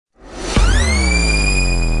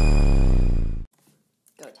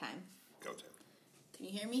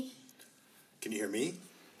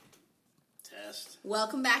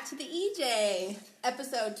Welcome back to the EJ,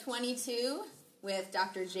 episode 22 with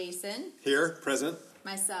Dr. Jason. Here, present.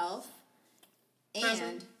 Myself.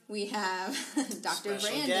 And we have Dr. Special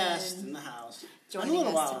Brandon. guest in the house. Joining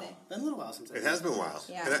us today. Been a little while since It has been a while.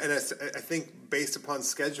 Yeah. And I think based upon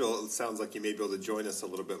schedule, it sounds like you may be able to join us a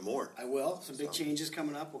little bit more. I will. Some big changes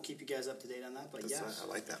coming up. We'll keep you guys up to date on that. But yes. I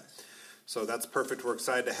like that. So that's perfect. We're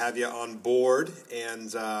excited to have you on board.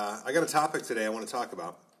 And I got a topic today I want to talk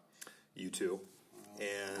about. You two.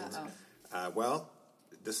 And, well,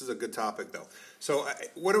 this is a good topic, though. So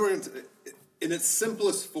what are we going to... In its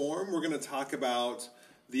simplest form, we're going to talk about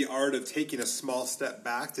the art of taking a small step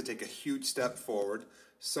back to take a huge step forward.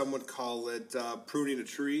 Some would call it pruning a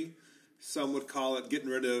tree. Some would call it getting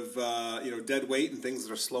rid of dead weight and things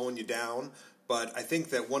that are slowing you down. But I think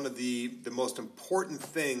that one of the most important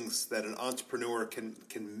things that an entrepreneur can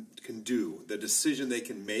do, the decision they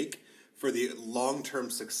can make for the long-term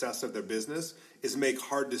success of their business, is make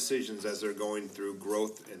hard decisions as they're going through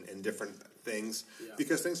growth and different things,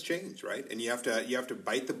 because things change, right? And you have to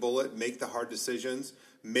bite the bullet, make the hard decisions,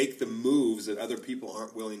 make the moves that other people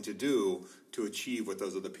aren't willing to do to achieve what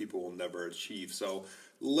those other people will never achieve. So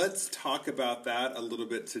let's talk about that a little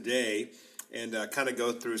bit today and kind of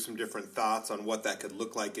go through some different thoughts on what that could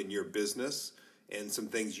look like in your business and some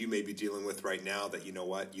things you may be dealing with right now that you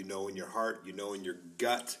know in your heart, you know in your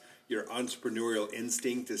gut, your entrepreneurial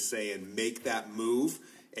instinct is saying make that move.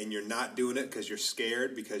 And you're not doing it because you're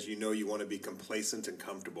scared, because you know you want to be complacent and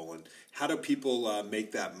comfortable. And how do people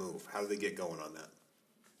make that move? How do they get going on that?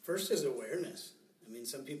 First is awareness. I mean,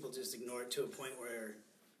 some people just ignore it to a point where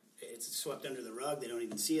it's swept under the rug. They don't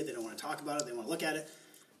even see it. They don't want to talk about it. They want to look at it.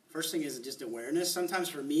 First thing is just awareness. Sometimes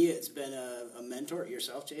for me, it's been a mentor,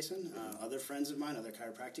 yourself, Jason, other friends of mine, other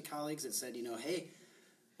chiropractic colleagues that said, hey,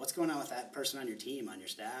 what's going on with that person on your team, on your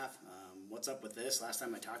staff? What's up with this? Last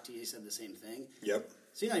time I talked to you, you said the same thing. Yep.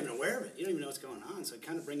 So you're not even aware of it. You don't even know what's going on. So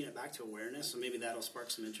kind of bringing it back to awareness. So maybe that'll spark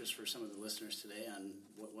some interest for some of the listeners today on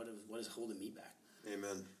what is holding me back.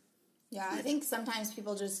 Amen. Yeah, I think sometimes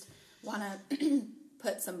people just want to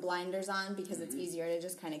put some blinders on because it's easier to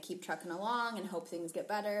just kind of keep trucking along and hope things get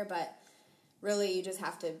better. But really, you just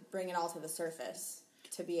have to bring it all to the surface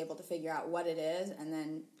to be able to figure out what it is and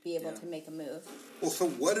then be able to make a move. Well, so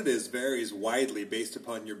what it is varies widely based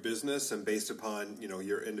upon your business and based upon,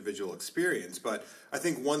 your individual experience. But I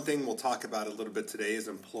think one thing we'll talk about a little bit today is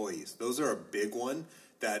employees. Those are a big one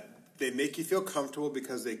that they make you feel comfortable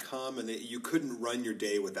because they come and you couldn't run your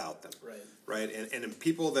day without them. Right? And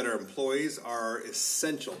people that are employees are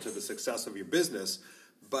essential to the success of your business.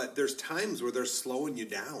 But there's times where they're slowing you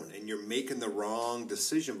down and you're making the wrong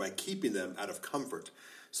decision by keeping them out of comfort.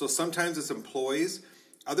 So sometimes it's employees,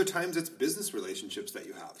 other times it's business relationships that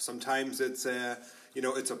you have. Sometimes it's a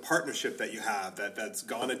partnership that you have that's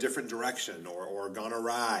gone a different direction or gone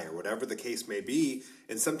awry or whatever the case may be.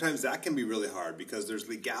 And sometimes that can be really hard because there's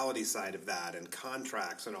legality side of that and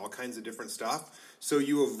contracts and all kinds of different stuff. So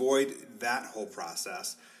you avoid that whole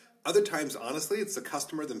process. Other times, honestly, it's the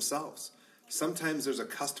customer themselves. Sometimes there's a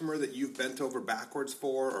customer that you've bent over backwards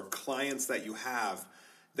for or clients that you have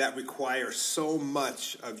that require so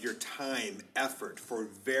much of your time, effort for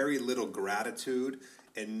very little gratitude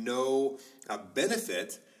and no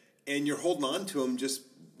benefit, and you're holding on to them just,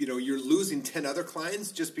 you're losing 10 other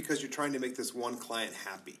clients just because you're trying to make this one client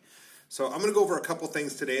happy. So I'm going to go over a couple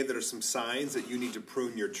things today that are some signs that you need to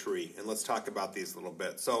prune your tree, and let's talk about these a little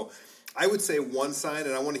bit. So I would say one sign,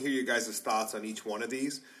 and I want to hear you guys' thoughts on each one of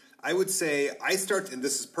these. I would say I start, and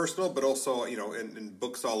this is personal, but also, in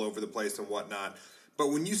books all over the place and whatnot.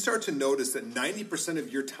 But when you start to notice that 90%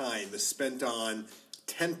 of your time is spent on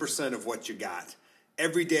 10% of what you got,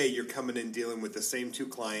 every day you're coming in dealing with the same two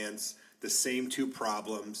clients, the same two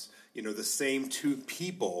problems, the same two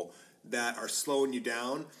people that are slowing you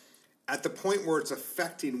down, at the point where it's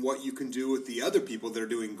affecting what you can do with the other people that are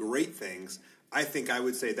doing great things, I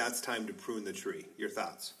would say that's time to prune the tree. Your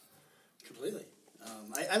thoughts? Completely.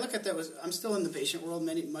 I look at that I'm still in the patient world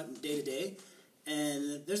day to day,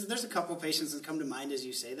 and there's a couple of patients that come to mind as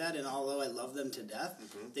you say that, and although I love them to death,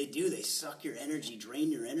 they suck your energy,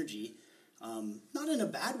 drain your energy, not in a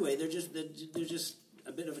bad way. They're just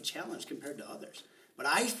a bit of a challenge compared to others. But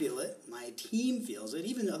I feel it, my team feels it,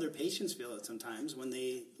 even other patients feel it sometimes when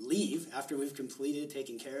they leave after we've completed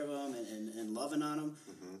taking care of them and loving on them.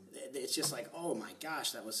 It's just like, oh my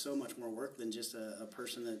gosh, that was so much more work than just a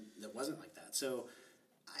person that wasn't like that. So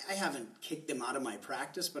I haven't kicked them out of my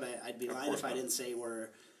practice, but I'd be lying if I didn't say we're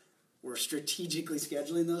we're strategically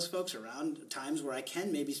scheduling those folks around times where I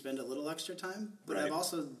can maybe spend a little extra time, but Right. I've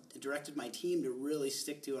also directed my team to really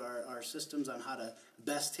stick to our systems on how to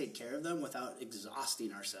best take care of them without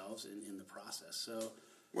exhausting ourselves in the process. So,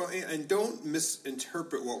 Well, and don't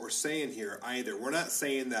misinterpret what we're saying here either. We're not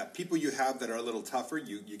saying that people you have that are a little tougher,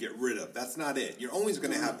 you get rid of. That's not it. You're always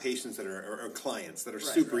going to have patients that are or clients that are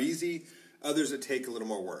super easy, others that take a little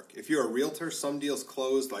more work. If you're a realtor, some deals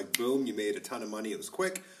closed, like boom, you made a ton of money, it was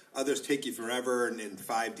quick. Others take you forever, and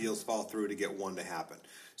 5 deals fall through to get one to happen.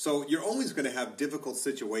 So you're always going to have difficult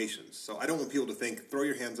situations. So I don't want people to think, throw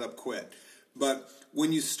your hands up, quit. But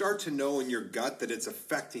when you start to know in your gut that it's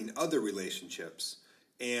affecting other relationships,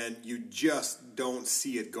 and you just don't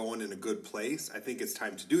see it going in a good place, I think it's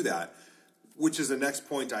time to do that. Which is the next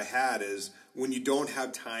point I had, is when you don't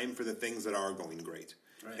have time for the things that are going great.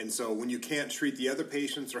 Right. And so when you can't treat the other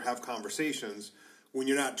patients or have conversations, when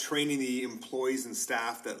you're not training the employees and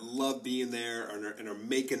staff that love being there and are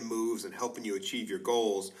making moves and helping you achieve your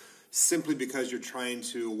goals, simply because you're trying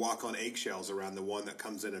to walk on eggshells around the one that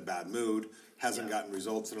comes in a bad mood, hasn't gotten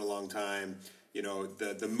results in a long time. You know,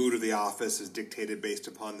 the mood of the office is dictated based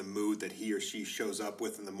upon the mood that he or she shows up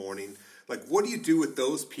with in the morning. Like, what do you do with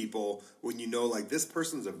those people when you know, like, this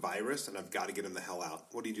person's a virus and I've got to get him the hell out?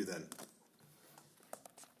 What do you do then?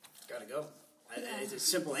 gotta go. It's a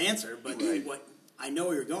simple answer, but what I know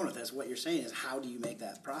where you're going with this, what you're saying is, how do you make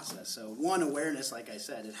that process? So, one, awareness, like I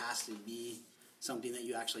said, it has to be something that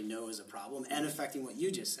you actually know is a problem and affecting what you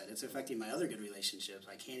just said. It's affecting my other good relationships.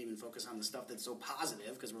 I can't even focus on the stuff that's so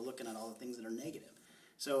positive because we're looking at all the things that are negative.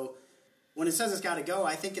 So when it says it's got to go,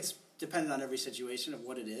 I think it's dependent on every situation of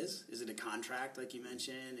what it is. Is it a contract, like you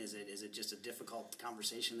mentioned? Is it just a difficult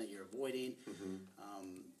conversation that you're avoiding?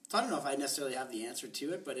 So I don't know if I necessarily have the answer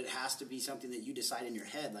to it, but it has to be something that you decide in your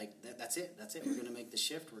head, like, that's it. We're going to make the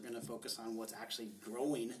shift. We're going to focus on what's actually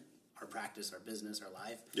growing our practice, our business, our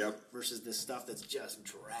life, versus this stuff that's just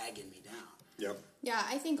dragging me down. Yeah,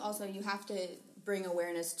 I think also you have to bring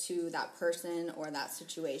awareness to that person or that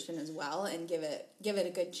situation as well, and give it a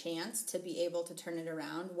good chance to be able to turn it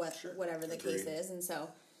around, whatever the case is. And so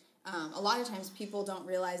a lot of times people don't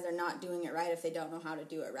realize they're not doing it right if they don't know how to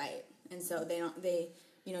do it right. And so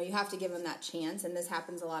you have to give them that chance. And this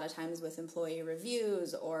happens a lot of times with employee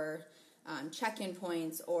reviews or check-in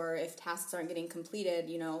points, or if tasks aren't getting completed,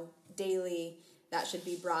 daily, that should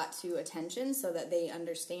be brought to attention so that they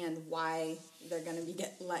understand why they're going to be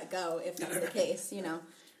let go if that's the case,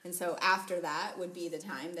 And so after that would be the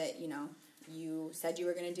time that, you said you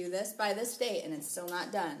were going to do this by this date and it's still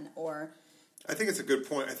not done. Or I think it's a good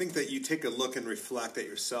point. I think that you take a look and reflect at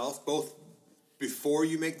yourself, both before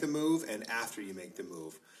you make the move and after you make the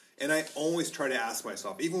move. And I always try to ask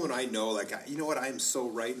myself, even when I know, like, you know what, I am so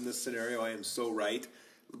right in this scenario, I am so right.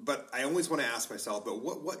 But I always want to ask myself, but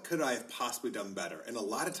what could I have possibly done better? And a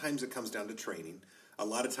lot of times it comes down to training. A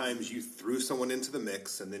lot of times you threw someone into the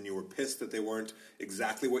mix and then you were pissed that they weren't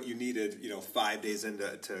exactly what you needed, 5 days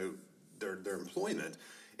into their employment.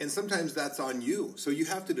 And sometimes that's on you. So you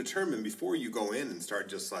have to determine before you go in and start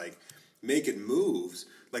just like making moves,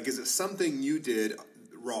 like, is it something you did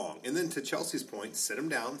wrong? And then to Chelsea's point, sit them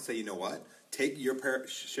down, say, you know what, take your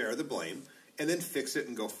share of the blame, and then fix it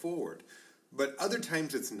and go forward. But other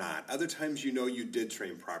times it's not. Other times you did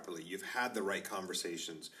train properly. You've had the right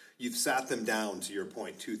conversations. You've sat them down, to your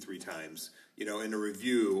point, 2-3 times, in a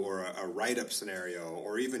review or a write-up scenario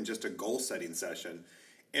or even just a goal-setting session,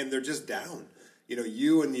 and they're just down.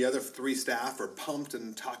 You and the other 3 staff are pumped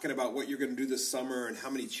and talking about what you're going to do this summer and how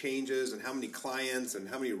many changes and how many clients and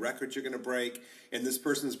how many records you're going to break, and this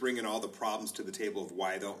person's bringing all the problems to the table of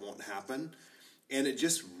why that won't happen, and it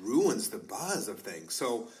just ruins the buzz of things.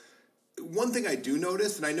 So one thing I do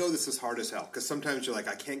notice, and I know this is hard as hell, because sometimes you're like,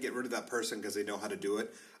 I can't get rid of that person because they know how to do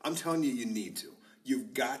it. I'm telling you, you need to.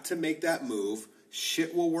 You've got to make that move.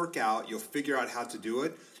 Shit will work out. You'll figure out how to do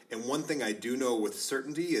it. And one thing I do know with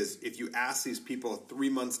certainty is if you ask these people 3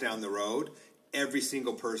 months down the road, every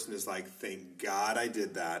single person is like, thank God I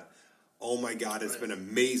did that. Oh my God, it's been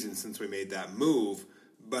amazing since we made that move.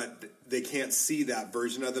 But they can't see that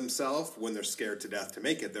version of themselves when they're scared to death to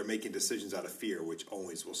make it. They're making decisions out of fear, which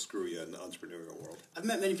always will screw you in the entrepreneurial world. I've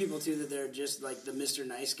met many people, too, that they're just like the Mr.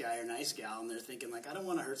 Nice Guy or Nice Gal, and they're thinking, like, I don't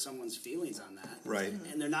want to hurt someone's feelings on that. Right.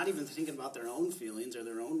 And they're not even thinking about their own feelings or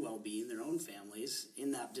their own well-being, their own families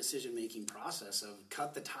in that decision-making process of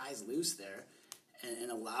cut the ties loose there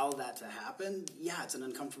and allow that to happen. Yeah, it's an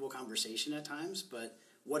uncomfortable conversation at times, but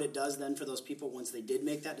what it does then for those people once they did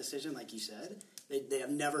make that decision, like you said. They have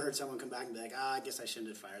never heard someone come back and be like, I guess I shouldn't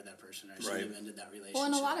have fired that person, or I shouldn't have ended that relationship. Well,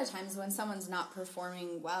 and a lot of times when someone's not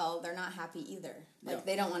performing well, they're not happy either. Like,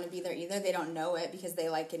 they don't want to be there either. They don't know it because they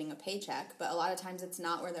like getting a paycheck. But a lot of times it's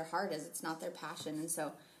not where their heart is. It's not their passion. And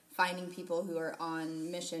so finding people who are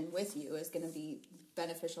on mission with you is going to be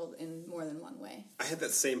beneficial in more than one way. I had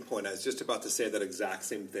that same point. I was just about to say that exact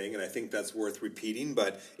same thing, and I think that's worth repeating.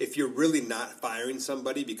 But if you're really not firing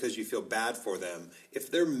somebody because you feel bad for them, if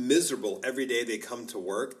they're miserable every day they come to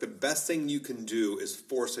work, the best thing you can do is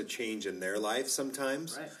force a change in their life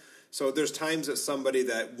sometimes. Right. So there's times that somebody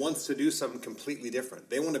that wants to do something completely different.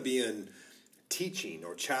 They want to be in teaching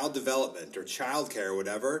or child development or childcare or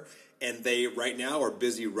whatever, and they right now are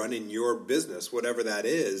busy running your business, whatever that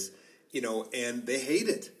is, and they hate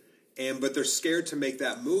it. But they're scared to make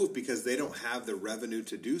that move because they don't have the revenue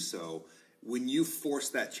to do so. When you force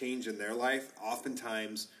that change in their life,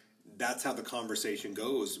 oftentimes that's how the conversation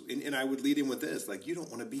goes. And I would lead in with this, like, you don't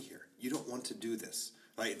want to be here. You don't want to do this.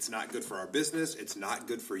 Like, it's not good for our business. It's not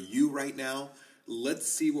good for you right now.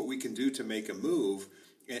 Let's see what we can do to make a move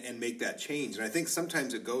and make that change. And I think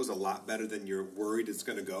sometimes it goes a lot better than you're worried it's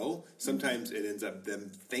going to go. Sometimes it ends up them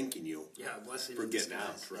thanking you for getting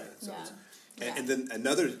out, right? So and then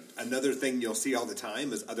another thing you'll see all the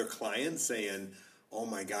time is other clients saying, "Oh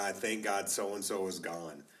my God, thank God so-and-so is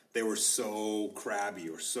gone. They were so crabby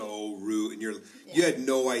or so rude." And you had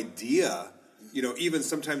no idea. Even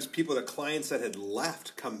sometimes clients that had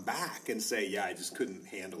left come back and say, "Yeah, I just couldn't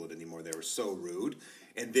handle it anymore. They were so rude."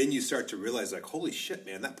 And then you start to realize, like, holy shit,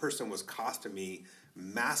 man, that person was costing me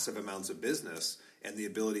massive amounts of business and the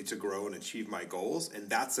ability to grow and achieve my goals. And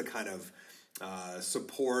that's the kind of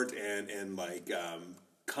support and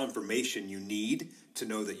confirmation you need to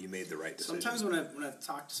know that you made the right decision. Sometimes when I've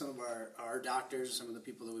talked to some of our doctors, some of the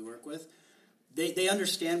people that we work with, they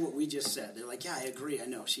understand what we just said. They're like, yeah, I agree. I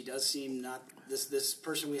know she does seem not this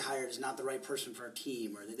person we hired is not the right person for our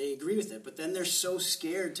team, or they agree with it. But then they're so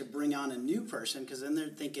scared to bring on a new person because then they're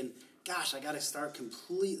thinking, gosh, I got to start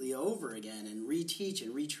completely over again and reteach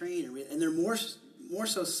and retrain and they're more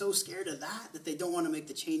so scared of that they don't want to make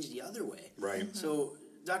the change the other way. Right. Mm-hmm. So,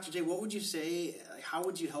 Dr. J, what would you say? How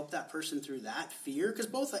would you help that person through that fear?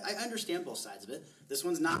 Because I understand both sides of it. This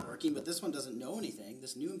one's not working, but this one doesn't know anything.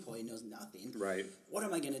 This new employee knows nothing. Right. What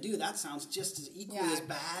am I going to do? That sounds just as equally as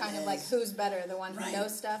bad. Kind of like who's better, the one who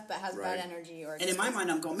knows stuff but has bad energy, or. And in my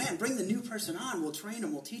mind, I'm going, man, bring the new person on. We'll train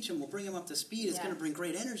them. We'll teach them. We'll bring them up to speed. It's going to bring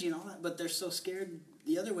great energy and all that. But they're so scared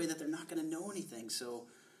the other way that they're not going to know anything. So,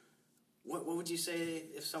 what would you say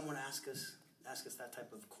if someone asked us that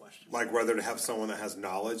type of question? Like whether to have someone that has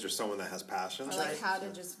knowledge or someone that has passion? Or like how to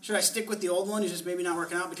just... Should I stick with the old one who's just maybe not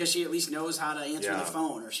working out because she at least knows how to answer the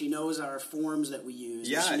phone, or she knows our forms that we use?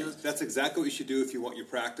 Yeah, that's exactly what you should do if you want your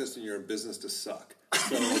practice and your business to suck.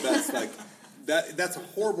 So that's like... That's a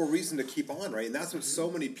horrible reason to keep on, right? And that's what so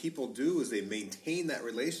many people do is they maintain that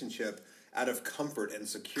relationship out of comfort and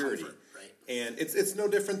security. Right. And it's no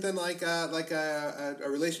different than like a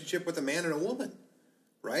relationship with a man and a woman.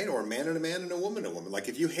 Right? Or a man and a woman and a woman. Like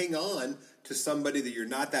if you hang on to somebody that you're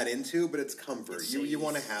not that into, but it's comfort. You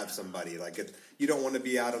want to have somebody. Like you don't want to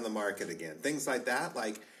be out on the market again. Things like that.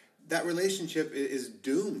 Like that relationship is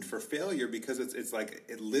doomed for failure because it's like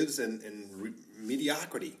it lives in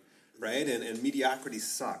mediocrity. Right? And mediocrity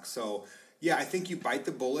sucks. So yeah, I think you bite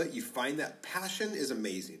the bullet. You find that passion is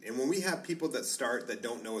amazing. And when we have people that start that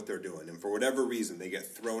don't know what they're doing and for whatever reason they get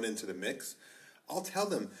thrown into the mix, I'll tell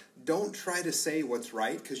them, don't try to say what's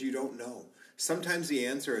right because you don't know. Sometimes the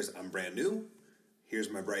answer is, I'm brand new. Here's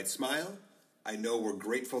my bright smile. I know we're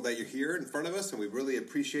grateful that you're here in front of us, and we really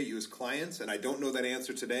appreciate you as clients. And I don't know that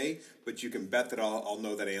answer today, but you can bet that I'll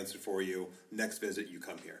know that answer for you next visit you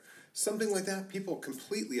come here. Something like that, people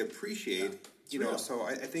completely appreciate. So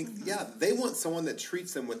I think, they want someone that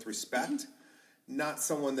treats them with respect, not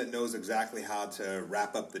someone that knows exactly how to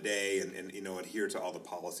wrap up the day and adhere to all the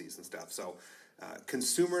policies and stuff. So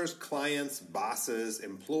consumers, clients, bosses,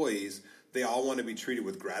 employees, they all want to be treated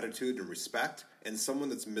with gratitude and respect. And someone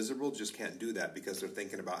that's miserable just can't do that because they're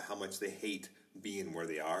thinking about how much they hate being where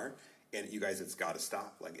they are. And you guys, it's got to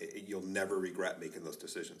stop. Like you'll never regret making those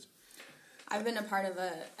decisions. I've been a part of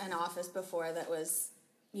an office before that was,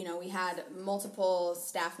 we had multiple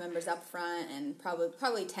staff members up front and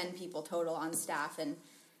probably 10 people total on staff. And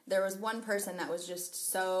there was one person that was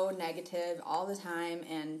just so negative all the time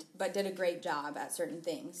but did a great job at certain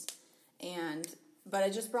things. But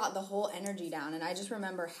it just brought the whole energy down. And I just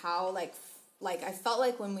remember how, like I felt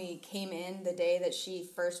like when we came in the day that she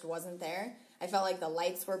first wasn't there, I felt like the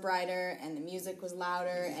lights were brighter and the music was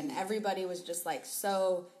louder and everybody was just like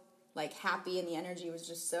so like happy and the energy was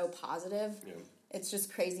just so positive. Yeah. It's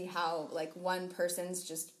just crazy how like one person's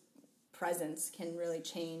just presence can really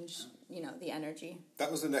change, the energy.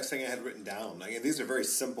 That was the next thing I had written down. Like, these are very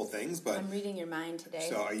simple things, but I'm reading your mind today.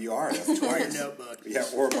 So you are. That's Or your notebook. Yeah,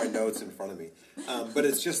 or my notes in front of me. But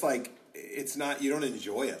it's just like, it's not, you don't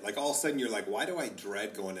enjoy it. Like, all of a sudden you're like, why do I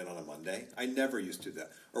dread going in on a Monday? I never used to do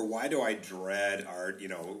that. Or why do I dread our,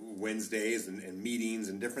 Wednesdays and meetings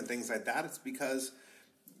and different things like that? It's because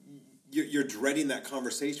you're dreading that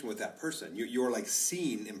conversation with that person. You're like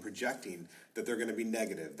seeing and projecting that they're going to be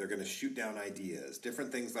negative. They're going to shoot down ideas,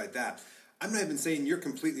 different things like that. I'm not even saying you're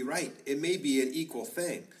completely right. It may be an equal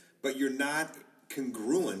thing, but you're not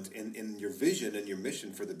congruent in your vision and your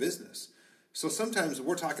mission for the business. So sometimes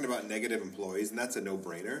we're talking about negative employees, and that's a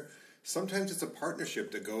no-brainer. Sometimes it's a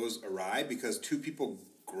partnership that goes awry because two people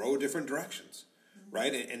grow different directions,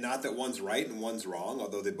 right? And not that one's right and one's wrong,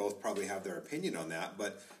 although they both probably have their opinion on that.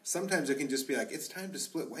 But sometimes it can just be like, it's time to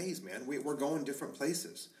split ways, man. We're going different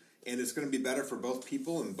places. And it's going to be better for both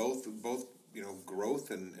people and both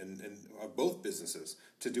growth and both businesses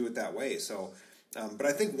to do it that way. So, but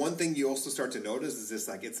I think one thing you also start to notice is this,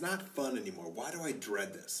 like, it's not fun anymore. Why do I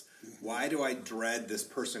dread this? Why do I dread this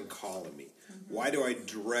person calling me? Why do I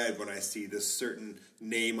dread when I see this certain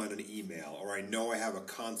name on an email, or I know I have a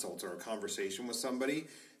consult or a conversation with somebody?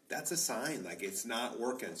 That's a sign, like, it's not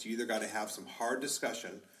working. So you either got to have some hard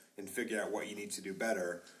discussion and figure out what you need to do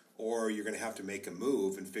better, or you're going to have to make a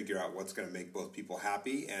move and figure out what's going to make both people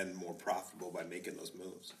happy and more profitable by making those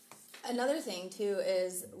moves. Another thing, too,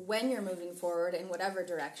 is when you're moving forward in whatever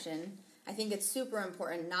direction, I think it's super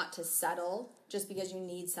important not to settle just because you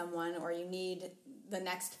need someone or you need the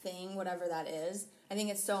next thing, whatever that is. I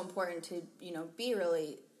think it's so important to, be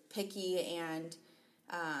really picky and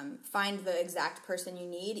find the exact person you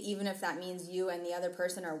need, even if that means you and the other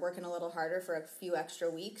person are working a little harder for a few extra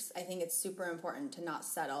weeks. I think it's super important to not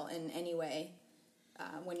settle in any way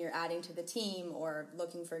when you're adding to the team or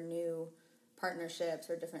looking for new partnerships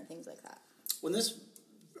or different things like that. When this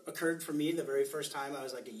occurred for me the very first time, I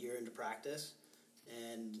was like a year into practice,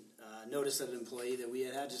 and noticed that an employee that we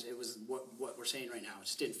had just, it was what we're saying right now. It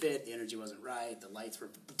just didn't fit. The energy wasn't right. The lights were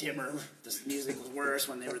dimmer. The music was worse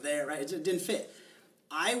when they were there, right? It just didn't fit.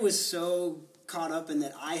 I was so caught up in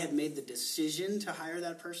that I had made the decision to hire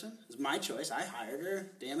that person. It was my choice. I hired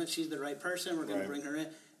her. Damn it, she's the right person. We're going to bring her in.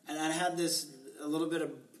 And I had a little bit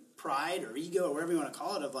of pride or ego or whatever you want to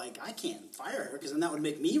call it of like, I can't fire her because then that would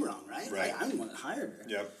make me wrong, right? Right. Like, I'm the one that hired her.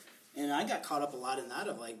 Yep. And I got caught up a lot in that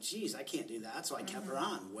of like, geez, I can't do that. So I kept her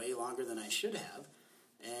on way longer than I should have.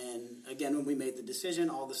 And again, when we made the decision,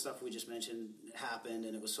 all the stuff we just mentioned happened,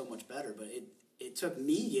 and it was so much better. But it took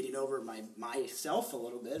me getting over myself a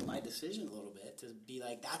little bit, my decision a little bit, to be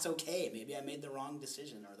like, that's okay. Maybe I made the wrong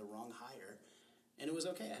decision or the wrong hire. And it was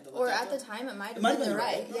okay. I had to let or that at go. the time, it might have been the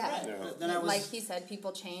right. Yeah. Right. Then I was, like he said,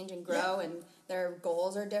 people change and grow, and their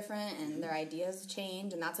goals are different, and their ideas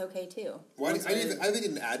change, and that's okay too. Well, I think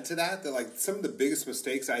even add to that like some of the biggest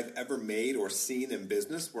mistakes I've ever made or seen in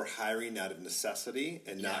business were hiring out of necessity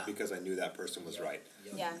and not because I knew that person was right.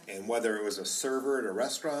 Yeah. And whether it was a server at a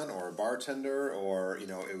restaurant or a bartender or,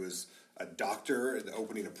 it was a doctor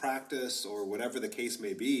opening a practice or whatever the case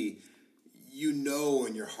may be,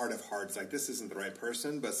 in your heart of hearts, like, this isn't the right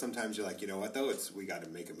person, but sometimes you're like, you know what, though, we got to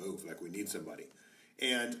make a move, like, we need somebody.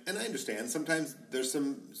 And I understand, sometimes there's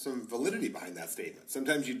some validity behind that statement.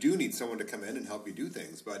 Sometimes you do need someone to come in and help you do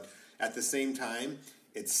things, but at the same time,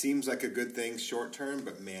 it seems like a good thing short term,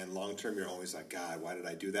 but man, long term, you're always like, God, why did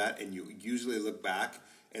I do that? And you usually look back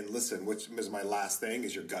and listen, which is my last thing,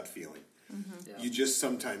 is your gut feeling. Mm-hmm. Yeah. You just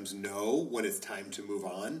sometimes know when it's time to move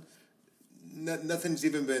on. Nothing's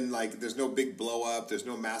even been like, there's no big blow up, there's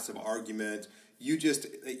no massive argument.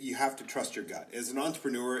 You have to trust your gut. As an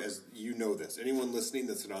entrepreneur, as you know this, anyone listening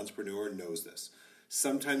that's an entrepreneur knows this.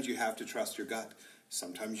 Sometimes you have to trust your gut.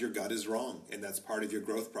 Sometimes your gut is wrong, and that's part of your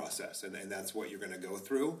growth process, and that's what you're going to go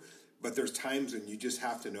through. But there's times when you just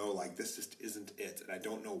have to know, like, this just isn't it, and I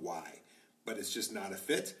don't know why, but it's just not a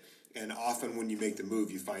fit. And often when you make the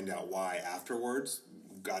move, you find out why afterwards.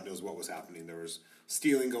 God knows what was happening. There was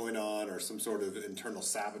stealing going on or some sort of internal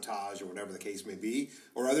sabotage or whatever the case may be.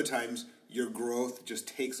 Or other times, your growth just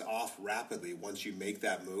takes off rapidly once you make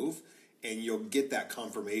that move, and you'll get that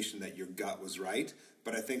confirmation that your gut was right.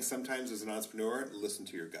 But I think sometimes as an entrepreneur, listen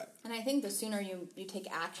to your gut. And I think the sooner you take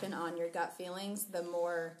action on your gut feelings, the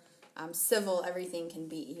more civil everything can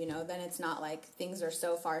be. Then it's not like things are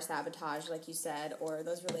so far sabotaged, like you said, or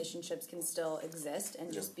those relationships can still exist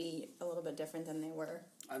and just be a little bit different than they were.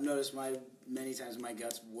 I've noticed many times my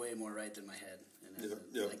gut's way more right than my head.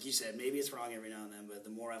 And like you said, maybe it's wrong every now and then, but the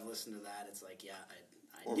more I've listened to that, it's like, yeah,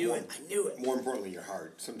 I knew it. More importantly, your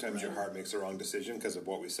heart. Sometimes your heart makes the wrong decision because of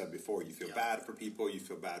what we said before. You feel bad for people, you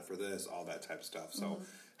feel bad for this, all that type of stuff. So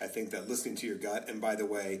I think that listening to your gut, and by the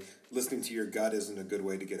way, listening to your gut isn't a good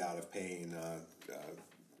way to get out of paying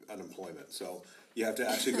unemployment. So you have to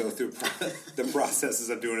actually go through the processes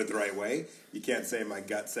of doing it the right way. You can't say my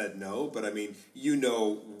gut said no, but I mean, you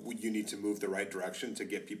need to move the right direction to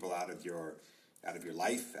get people out of your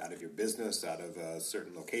life, out of your business, out of a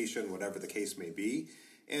certain location, whatever the case may be.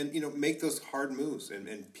 And, make those hard moves.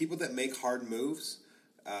 And people that make hard moves,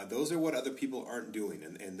 those are what other people aren't doing.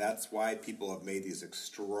 And that's why people have made these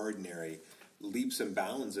extraordinary leaps and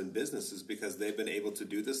bounds in businesses, because they've been able to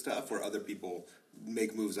do this stuff where other people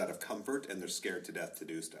make moves out of comfort and they're scared to death to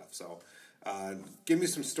do stuff. So give me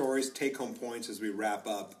some stories, take-home points as we wrap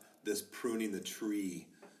up this pruning the tree.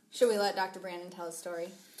 Should we let Dr. Brandon tell his story?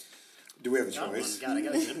 Do we have a choice? God, I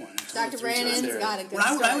got a good one. Dr. Brandon's got a good When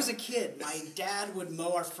story. I was a kid, my dad would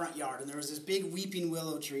mow our front yard, and there was this big weeping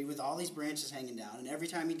willow tree with all these branches hanging down, and every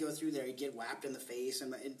time he'd go through there, he'd get whapped in the face,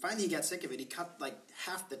 and finally he got sick of it. He cut like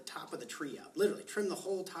half the top of the tree out, literally trimmed the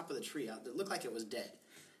whole top of the tree out. It looked like it was dead.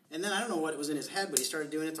 And then I don't know what was in his head, but he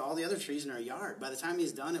started doing it to all the other trees in our yard. By the time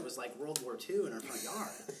he's done, it was like World War II in our front yard.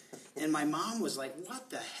 And my mom was like, "What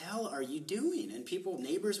the hell are you doing?" And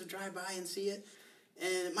neighbors would drive by and see it.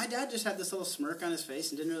 And my dad just had this little smirk on his face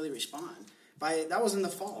and didn't really respond. That was in the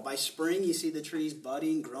fall. By spring, you see the trees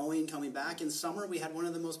budding, growing, coming back. In summer, we had one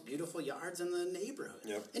of the most beautiful yards in the neighborhood.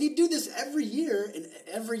 Yep. And he'd do this every year, and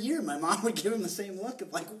every year my mom would give him the same look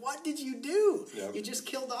of like, "What did you do? Yep. You just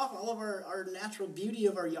killed off all of our natural beauty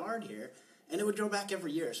of our yard here." And it would grow back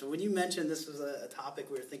every year. So when you mentioned this was a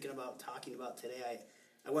topic we were thinking about talking about today,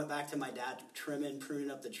 I went back to my dad pruning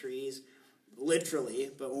up the trees.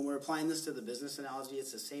 Literally, but when we're applying this to the business analogy,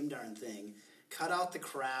 it's the same darn thing. Cut out the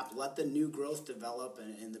crap, let the new growth develop,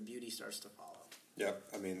 and the beauty starts to follow. Yep,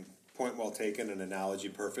 I mean, point well taken, and analogy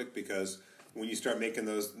perfect, because when you start making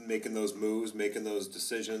those moves, making those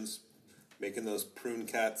decisions, making those prune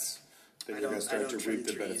cuts, then you're going to start to reap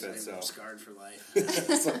the benefits. I'm scarred for life.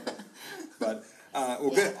 But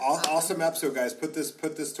good, awesome episode, guys. Put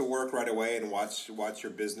this to work right away and watch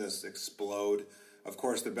your business explode. Of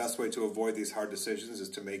course, the best way to avoid these hard decisions is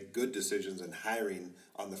to make good decisions in hiring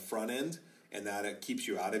on the front end, and that it keeps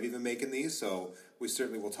you out of even making these. So we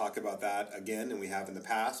certainly will talk about that again, and we have in the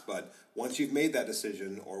past. But once you've made that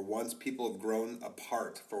decision, or once people have grown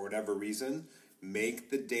apart for whatever reason,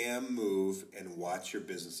 make the damn move and watch your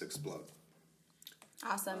business explode.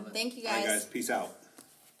 Awesome. Thank you, All right, guys. guys. Peace out.